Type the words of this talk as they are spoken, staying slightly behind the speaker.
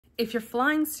If you're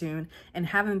flying soon and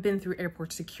haven't been through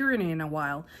airport security in a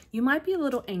while, you might be a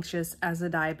little anxious as a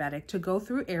diabetic to go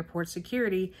through airport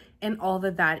security and all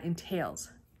that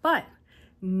entails. But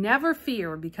never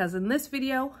fear, because in this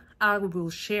video, I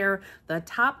will share the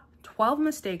top 12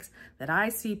 mistakes that I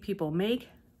see people make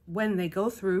when they go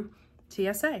through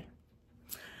TSA.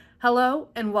 Hello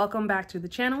and welcome back to the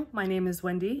channel. My name is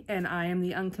Wendy and I am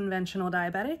the Unconventional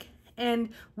Diabetic. And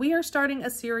we are starting a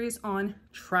series on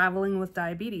traveling with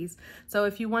diabetes. So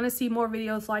if you want to see more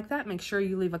videos like that, make sure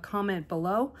you leave a comment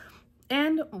below.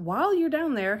 And while you're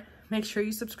down there, make sure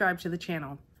you subscribe to the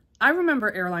channel. I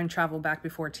remember airline travel back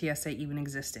before TSA even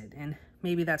existed. And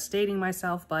maybe that's dating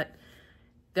myself, but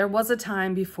there was a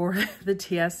time before the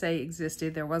TSA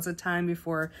existed. There was a time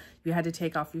before you had to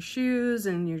take off your shoes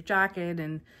and your jacket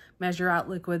and measure out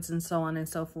liquids and so on and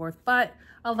so forth. But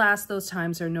alas, those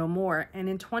times are no more. And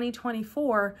in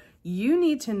 2024, you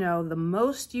need to know the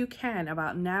most you can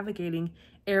about navigating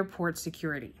airport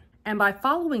security. And by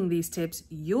following these tips,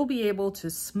 you'll be able to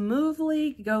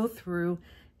smoothly go through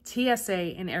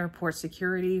TSA and airport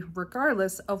security,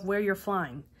 regardless of where you're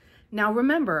flying. Now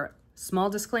remember, small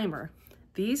disclaimer,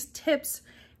 these tips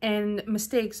and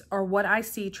mistakes are what I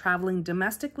see traveling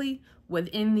domestically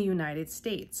within the United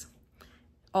States.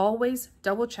 Always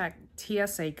double check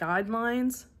TSA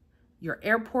guidelines, your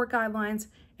airport guidelines,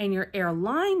 and your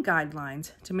airline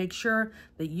guidelines to make sure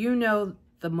that you know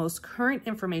the most current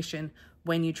information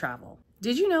when you travel.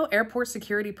 Did you know airport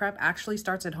security prep actually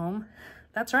starts at home?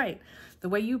 That's right. The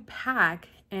way you pack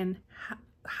and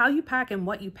how you pack and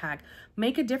what you pack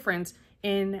make a difference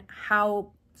in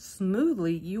how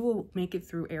smoothly you will make it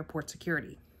through airport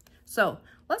security. So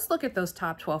let's look at those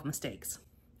top 12 mistakes.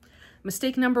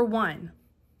 Mistake number 1,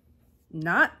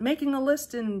 not making a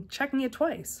list and checking it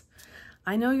twice.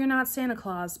 I know you're not Santa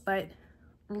Claus, but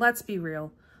let's be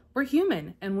real. We're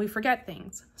human and we forget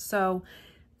things. So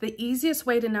the easiest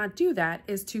way to not do that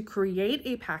is to create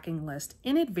a packing list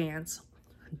in advance,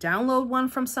 download one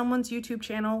from someone's YouTube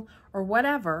channel or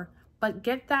whatever, but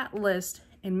get that list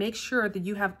and make sure that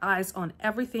you have eyes on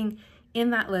everything in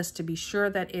that list to be sure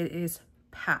that it is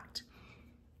packed.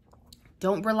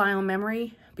 Don't rely on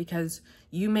memory because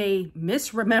you may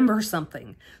misremember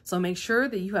something. So make sure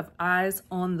that you have eyes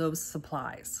on those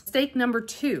supplies. Mistake number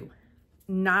 2,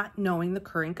 not knowing the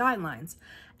current guidelines.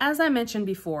 As I mentioned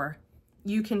before,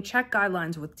 you can check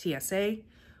guidelines with TSA,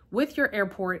 with your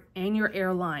airport and your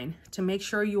airline to make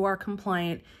sure you are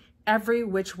compliant every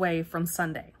which way from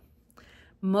Sunday.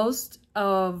 Most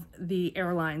of the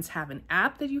airlines have an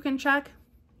app that you can check,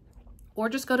 or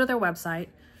just go to their website.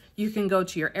 You can go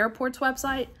to your airport's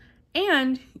website,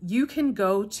 and you can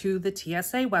go to the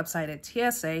TSA website at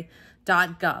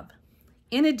tsa.gov.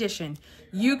 In addition,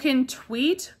 you can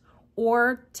tweet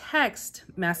or text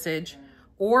message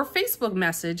or Facebook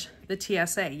message the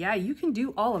TSA. Yeah, you can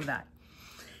do all of that.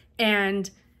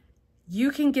 And you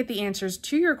can get the answers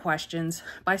to your questions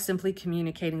by simply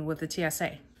communicating with the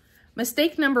TSA.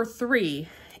 Mistake number 3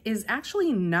 is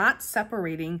actually not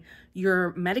separating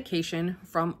your medication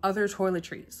from other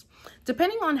toiletries.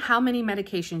 Depending on how many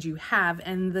medications you have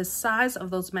and the size of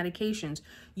those medications,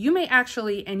 you may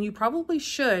actually, and you probably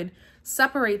should,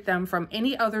 separate them from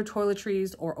any other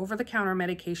toiletries or over-the-counter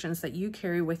medications that you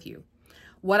carry with you.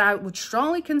 What I would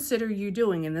strongly consider you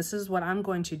doing, and this is what I'm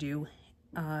going to do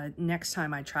next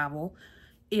time I travel,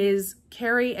 is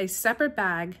carry a separate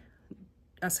bag,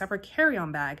 a separate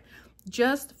carry-on bag,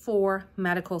 just for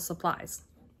medical supplies.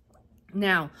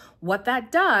 Now, what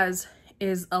that does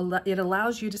is it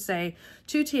allows you to say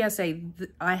to TSA,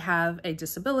 I have a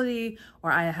disability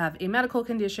or I have a medical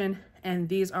condition and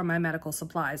these are my medical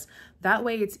supplies. That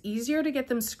way it's easier to get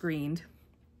them screened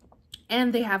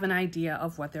and they have an idea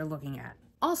of what they're looking at.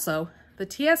 Also, the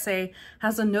TSA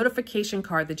has a notification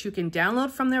card that you can download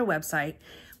from their website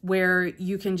where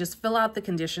you can just fill out the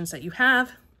conditions that you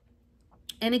have,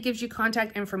 and it gives you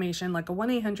contact information like a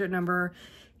 1-800 number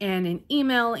and an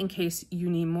email in case you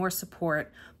need more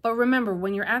support. But remember,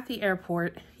 when you're at the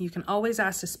airport, you can always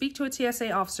ask to speak to a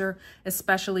TSA officer,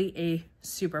 especially a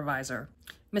supervisor.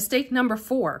 Mistake number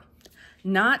 4,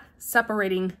 not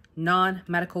separating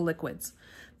non-medical liquids.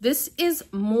 This is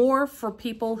more for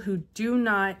people who do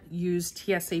not use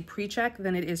TSA PreCheck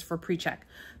than it is for PreCheck.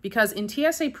 Because in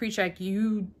TSA PreCheck,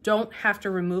 you don't have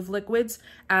to remove liquids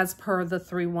as per the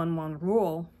 311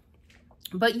 rule,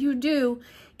 but you do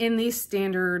in the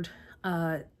standard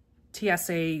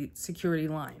TSA security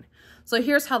line. So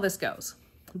here's how this goes.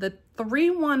 The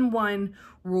 311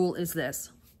 rule is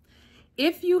this.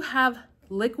 If you have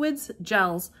liquids,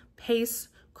 gels, pastes,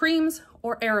 creams,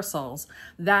 or aerosols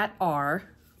that are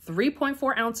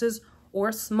 3.4 ounces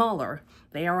or smaller,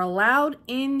 they are allowed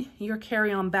in your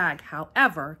carry-on bag.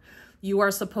 However, you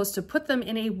are supposed to put them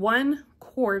in a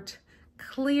 1-quart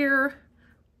clear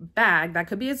bag. That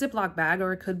could be a Ziploc bag,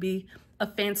 or it could be a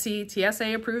fancy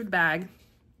TSA approved bag.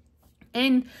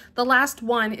 And the last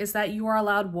one is that you are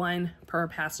allowed 1 per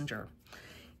passenger.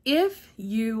 If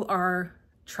you are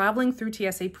traveling through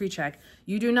TSA PreCheck,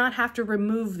 you do not have to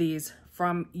remove these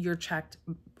from your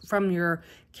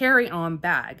carry-on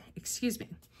bag, excuse me.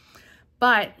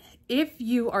 But if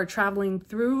you are traveling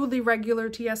through the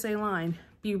regular TSA line,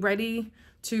 be ready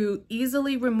to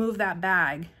easily remove that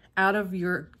bag out of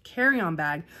your carry-on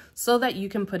bag so that you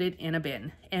can put it in a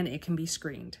bin and it can be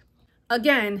screened.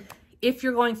 Again, if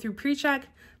you're going through PreCheck,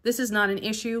 this is not an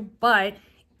issue, but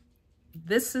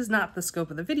this is not the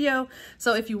scope of the video.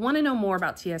 So if you want to know more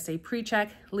about TSA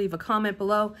PreCheck, leave a comment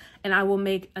below and I will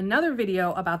make another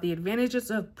video about the advantages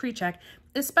of PreCheck,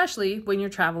 especially when you're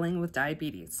traveling with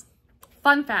diabetes.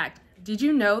 Fun fact, did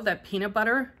you know that peanut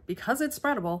butter, because it's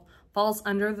spreadable, falls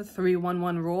under the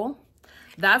 3-1-1 rule?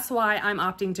 That's why I'm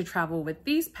opting to travel with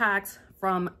these packs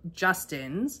from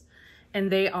Justin's,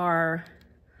 and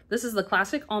this is the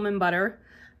classic almond butter.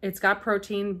 It's got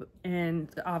protein and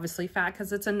obviously fat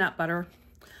because it's a nut butter,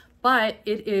 but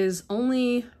it is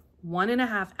only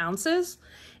 1.5 ounces.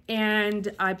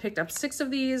 And I picked up 6 of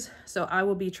these, so I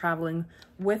will be traveling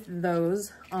with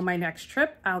those on my next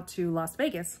trip out to Las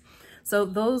Vegas. So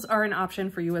those are an option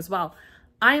for you as well.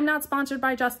 I am not sponsored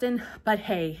by Justin, but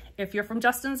hey, if you're from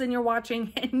Justin's and you're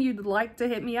watching and you'd like to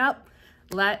hit me up,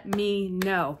 let me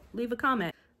know. Leave a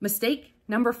comment. Mistake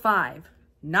number 5,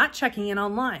 not checking in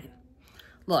online.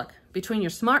 Look, between your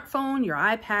smartphone, your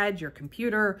iPad, your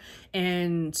computer,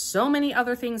 and so many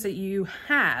other things that you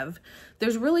have,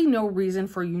 there's really no reason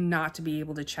for you not to be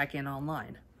able to check in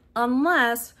online,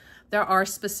 unless there are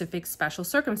specific special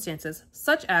circumstances,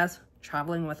 such as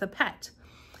traveling with a pet,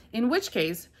 in which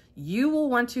case you will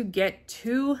want to get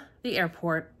to the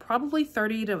airport probably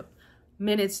 30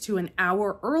 minutes to an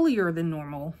hour earlier than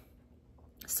normal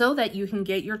so that you can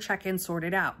get your check-in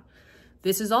sorted out.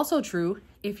 This is also true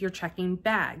if you're checking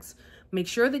bags. Make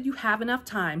sure that you have enough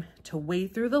time to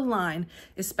wade through the line,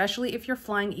 especially if you're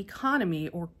flying economy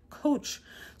or coach,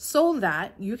 so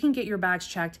that you can get your bags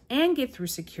checked and get through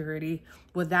security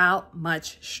without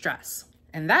much stress.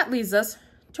 And that leads us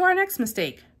to our next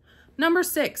mistake. Number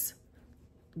 6,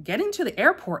 getting to the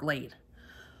airport late.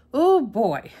 Oh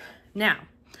boy. Now,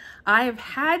 I have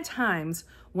had times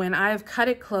when I've cut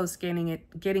it close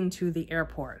getting to the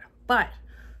airport, but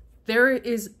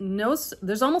there's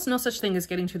almost no such thing as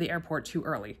getting to the airport too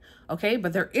early, okay?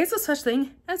 But there is a such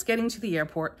thing as getting to the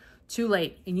airport too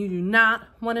late, and you do not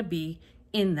want to be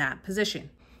in that position.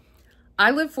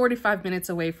 I live 45 minutes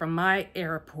away from my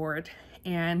airport,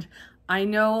 and I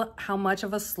know how much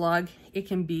of a slug it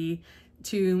can be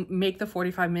to make the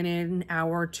 45-minute, an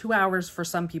hour, 2 hours for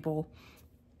some people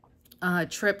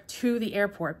trip to the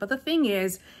airport. But the thing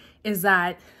is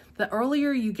that the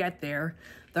earlier you get there,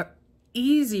 the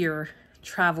easier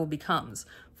travel becomes.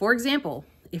 For example,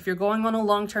 if you're going on a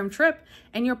long-term trip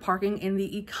and you're parking in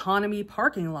the economy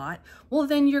parking lot, well,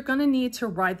 then you're going to need to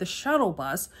ride the shuttle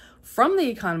bus from the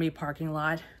economy parking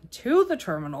lot to the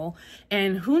terminal.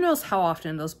 And who knows how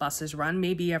often those buses run,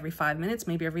 maybe every 5 minutes,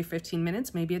 maybe every 15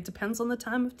 minutes, maybe it depends on the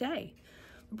time of day.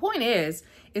 The point is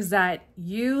that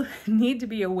you need to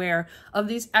be aware of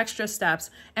these extra steps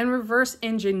and reverse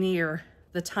engineer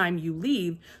the time you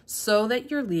leave so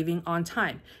that you're leaving on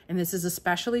time. And this is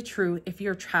especially true if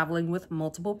you're traveling with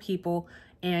multiple people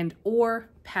and or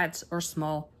pets or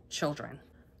small children.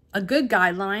 A good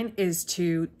guideline is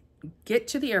to get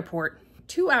to the airport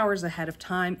 2 hours ahead of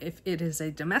time if it is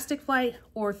a domestic flight,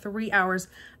 or 3 hours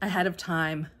ahead of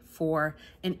time for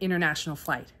an international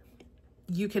flight.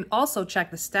 You can also check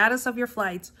the status of your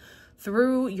flights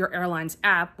through your airline's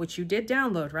app, which you did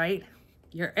download, right?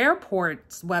 Your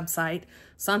airport's website,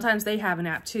 sometimes they have an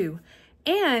app too.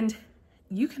 And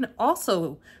you can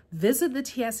also visit the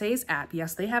TSA's app.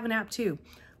 Yes, they have an app too,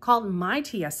 called My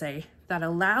TSA, that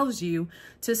allows you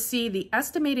to see the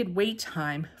estimated wait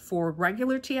time for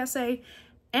regular TSA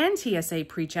and TSA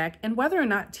PreCheck, and whether or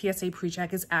not TSA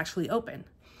PreCheck is actually open.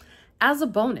 As a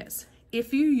bonus,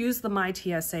 if you use the My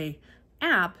TSA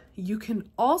app, you can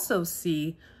also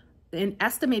see an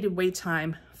estimated wait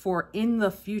time for in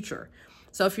the future.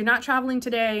 So if you're not traveling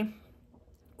today,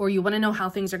 or you want to know how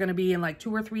things are going to be in like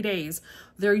 2 or 3 days,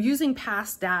 they're using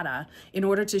past data in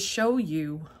order to show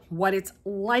you what it's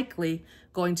likely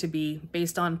going to be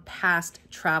based on past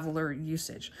traveler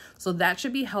usage. So that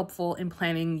should be helpful in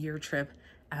planning your trip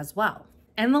as well.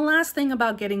 And the last thing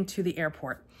about getting to the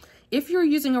airport, if you're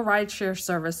using a rideshare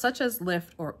service such as Lyft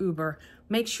or Uber,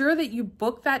 Make sure that you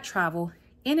book that travel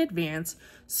in advance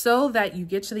so that you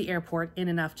get to the airport in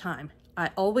enough time. I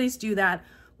always do that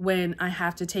when I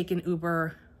have to take an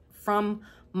Uber from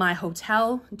my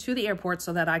hotel to the airport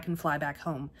so that I can fly back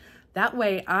home. That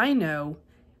way I know,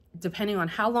 depending on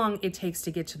how long it takes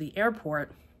to get to the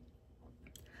airport,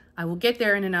 I will get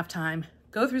there in enough time,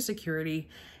 go through security,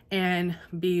 and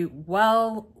be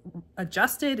well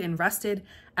adjusted and rested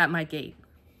at my gate.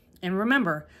 And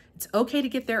remember, it's okay to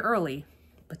get there early,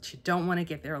 but you don't want to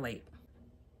get there late.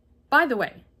 By the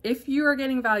way, if you are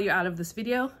getting value out of this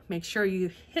video, make sure you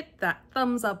hit that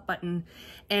thumbs up button.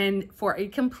 And for a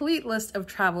complete list of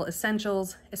travel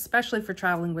essentials, especially for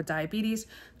traveling with diabetes,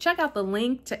 check out the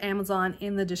link to Amazon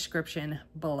in the description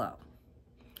below.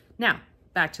 Now,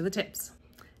 back to the tips.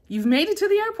 You've made it to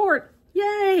the airport.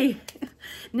 Yay!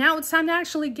 Now it's time to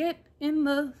actually get in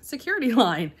the security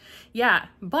line. Yeah,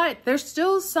 but there's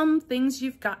still some things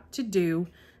you've got to do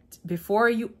before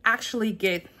you actually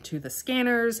get to the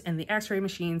scanners and the x-ray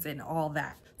machines and all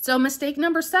that. So mistake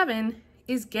number 7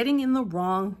 is getting in the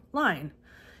wrong line.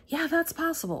 Yeah, that's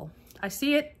possible. I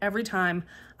see it every time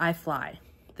I fly.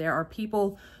 There are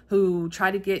people who try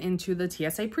to get into the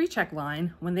TSA pre-check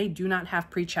line when they do not have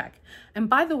pre-check. And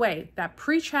by the way, that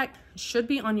pre-check should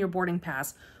be on your boarding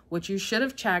pass, which you should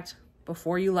have checked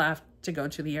before you left to go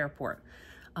to the airport.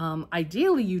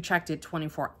 Ideally, you checked it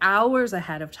 24 hours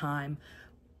ahead of time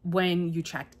when you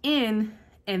checked in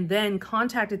and then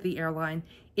contacted the airline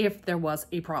if there was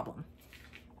a problem.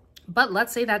 But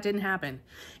let's say that didn't happen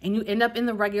and you end up in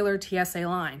the regular TSA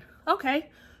line. Okay,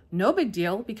 no big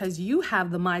deal, because you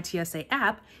have the My TSA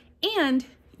app and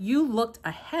you looked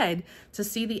ahead to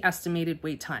see the estimated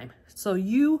wait time. So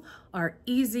you are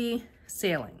easy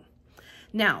sailing.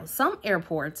 Now, some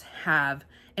airports have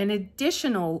an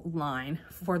additional line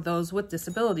for those with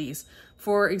disabilities.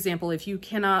 For example, if you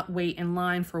cannot wait in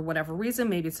line for whatever reason,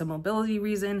 maybe it's a mobility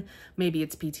reason, maybe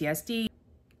it's PTSD,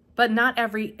 but not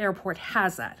every airport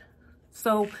has that.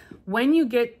 So when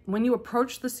you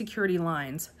approach the security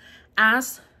lines,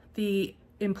 ask the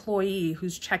employee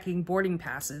who's checking boarding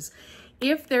passes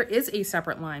if there is a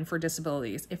separate line for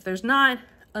disabilities. If there's not,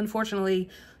 unfortunately,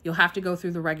 you'll have to go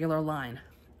through the regular line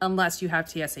unless you have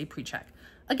TSA pre-check.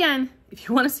 Again, if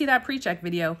you want to see that pre-check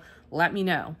video, let me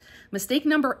know. Mistake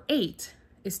number 8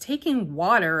 is taking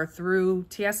water through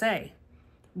TSA,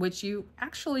 which you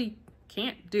actually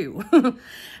can't do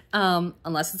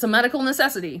unless it's a medical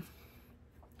necessity.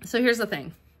 So here's the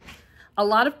thing. A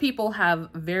lot of people have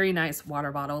very nice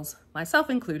water bottles, myself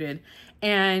included,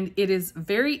 and it is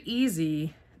very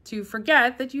easy to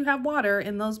forget that you have water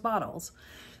in those bottles.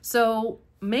 So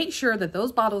make sure that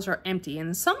those bottles are empty. And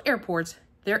in some airports,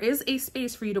 there is a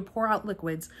space for you to pour out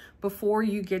liquids before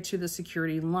you get to the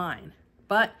security line,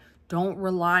 but don't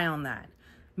rely on that.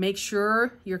 Make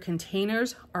sure your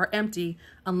containers are empty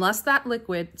unless that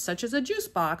liquid, such as a juice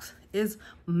box, is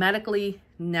medically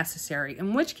necessary,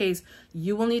 in which case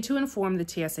you will need to inform the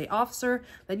TSA officer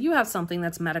that you have something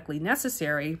that's medically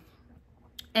necessary,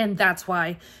 and that's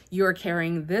why you're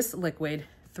carrying this liquid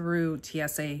through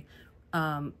TSA,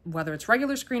 whether it's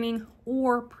regular screening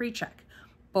or pre-check.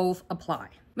 Both apply.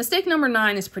 Mistake number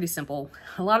 9 is pretty simple.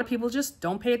 A lot of people just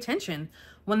don't pay attention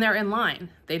when they're in line.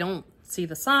 They don't see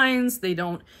the signs, they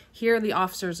don't hear the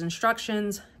officer's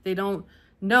instructions, they don't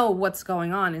know what's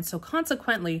going on. And so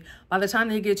consequently, by the time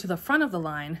they get to the front of the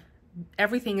line,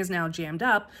 everything is now jammed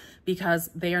up because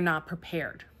they are not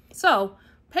prepared. So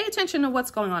pay attention to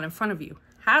what's going on in front of you.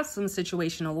 Have some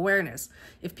situational awareness.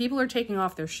 If people are taking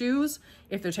off their shoes,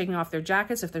 if they're taking off their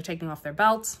jackets, if they're taking off their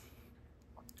belts,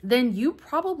 then you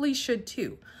probably should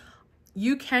too.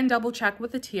 You can double check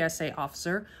with the TSA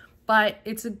officer, but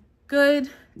it's a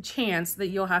good chance that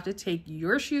you'll have to take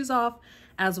your shoes off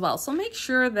as well. So make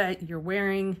sure that you're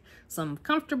wearing some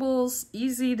comfortables,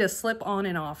 easy to slip on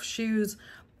and off shoes.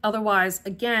 Otherwise,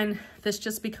 again, this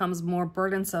just becomes more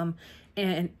burdensome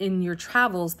in your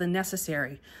travels than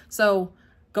necessary. So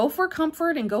go for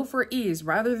comfort and go for ease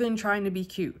rather than trying to be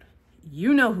cute.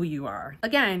 You know who you are.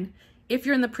 Again, if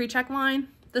you're in the pre-check line,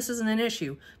 this isn't an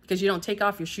issue because you don't take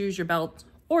off your shoes, your belt,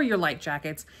 or your light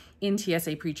jackets in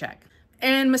TSA pre-check.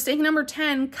 And mistake number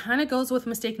 10 kind of goes with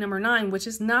mistake number 9, which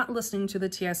is not listening to the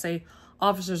TSA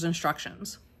officer's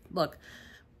instructions. Look,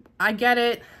 I get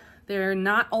it. They're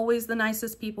not always the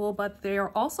nicest people, but they are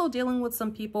also dealing with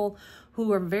some people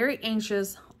who are very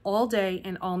anxious all day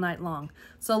and all night long.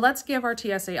 So let's give our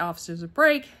TSA officers a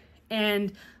break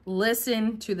and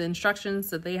listen to the instructions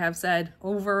that they have said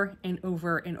over and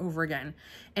over and over again.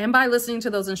 And by listening to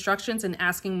those instructions and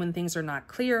asking when things are not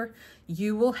clear,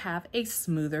 you will have a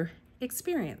smoother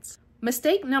experience.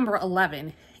 Mistake number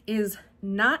 11 is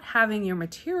not having your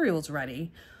materials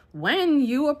ready when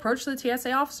you approach the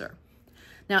TSA officer.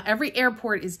 Now, every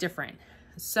airport is different.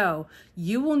 So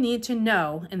you will need to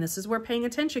know, and this is where paying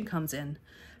attention comes in,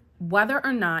 whether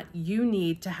or not you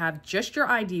need to have just your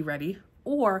ID ready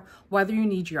or whether you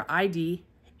need your ID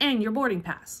and your boarding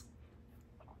pass.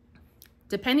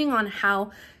 Depending on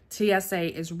how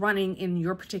TSA is running in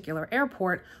your particular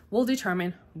airport will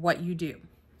determine what you do.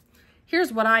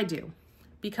 Here's what I do.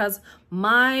 Because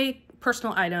my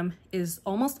personal item is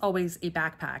almost always a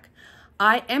backpack,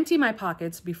 I empty my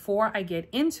pockets before I get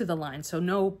into the line. So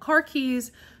no car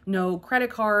keys, no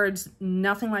credit cards,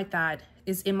 nothing like that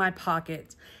is in my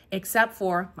pocket, except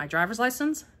for my driver's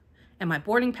license and my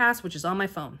boarding pass, which is on my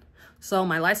phone. So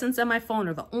my license and my phone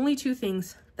are the only two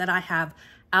things that I have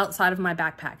outside of my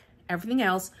backpack. Everything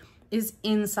else is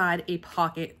inside a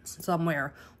pocket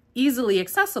somewhere, easily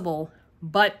accessible,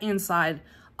 but inside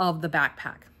of the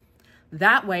backpack.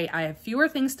 That way I have fewer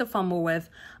things to fumble with.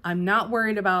 I'm not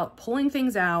worried about pulling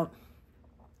things out,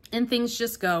 and things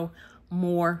just go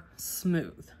more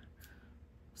smoothly.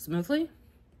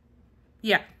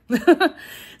 Yeah.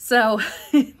 So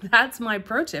that's my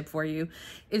pro tip for you,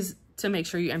 is to make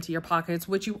sure you empty your pockets,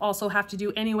 which you also have to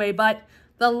do anyway, but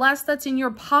the less that's in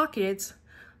your pockets,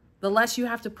 the less you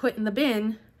have to put in the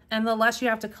bin and the less you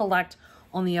have to collect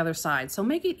on the other side. So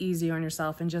make it easy on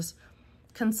yourself and just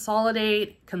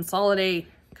consolidate.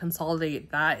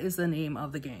 That is the name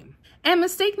of the game. And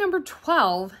mistake number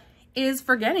 12 is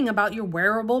forgetting about your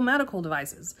wearable medical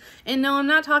devices. And no, I'm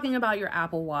not talking about your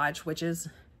Apple Watch, which is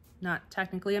not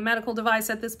technically a medical device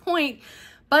at this point,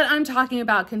 but I'm talking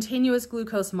about continuous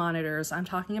glucose monitors. I'm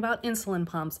talking about insulin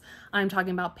pumps. I'm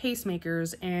talking about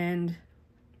pacemakers and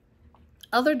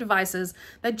other devices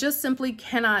that just simply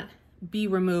cannot be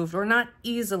removed or not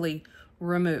easily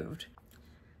removed.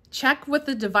 Check with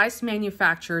the device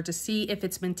manufacturer to see if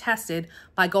it's been tested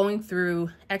by going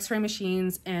through x-ray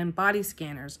machines and body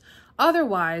scanners.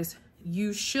 Otherwise,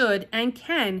 you should and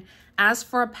can ask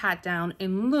for a pat down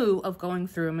in lieu of going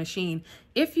through a machine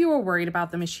if you are worried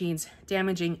about the machines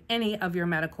damaging any of your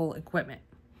medical equipment.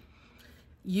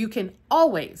 You can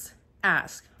always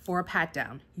ask for a pat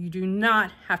down. You do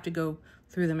not have to go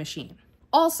through the machine.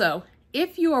 Also,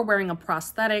 if you are wearing a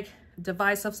prosthetic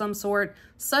device of some sort,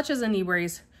 such as a knee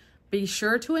brace, be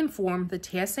sure to inform the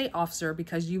TSA officer,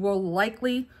 because you will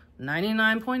likely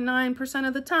 99.9%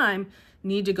 of the time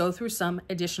need to go through some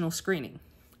additional screening.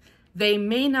 They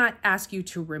may not ask you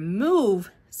to remove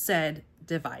said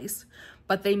device,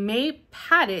 but they may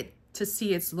pat it to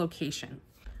see its location.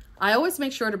 I always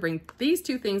make sure to bring these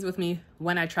two things with me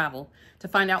when I travel. To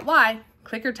find out why,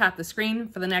 click or tap the screen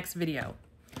for the next video.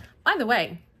 By the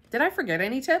way, did I forget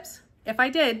any tips? If I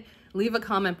did, leave a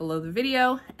comment below the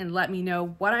video and let me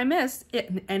know what I missed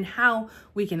and how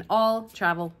we can all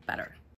travel better.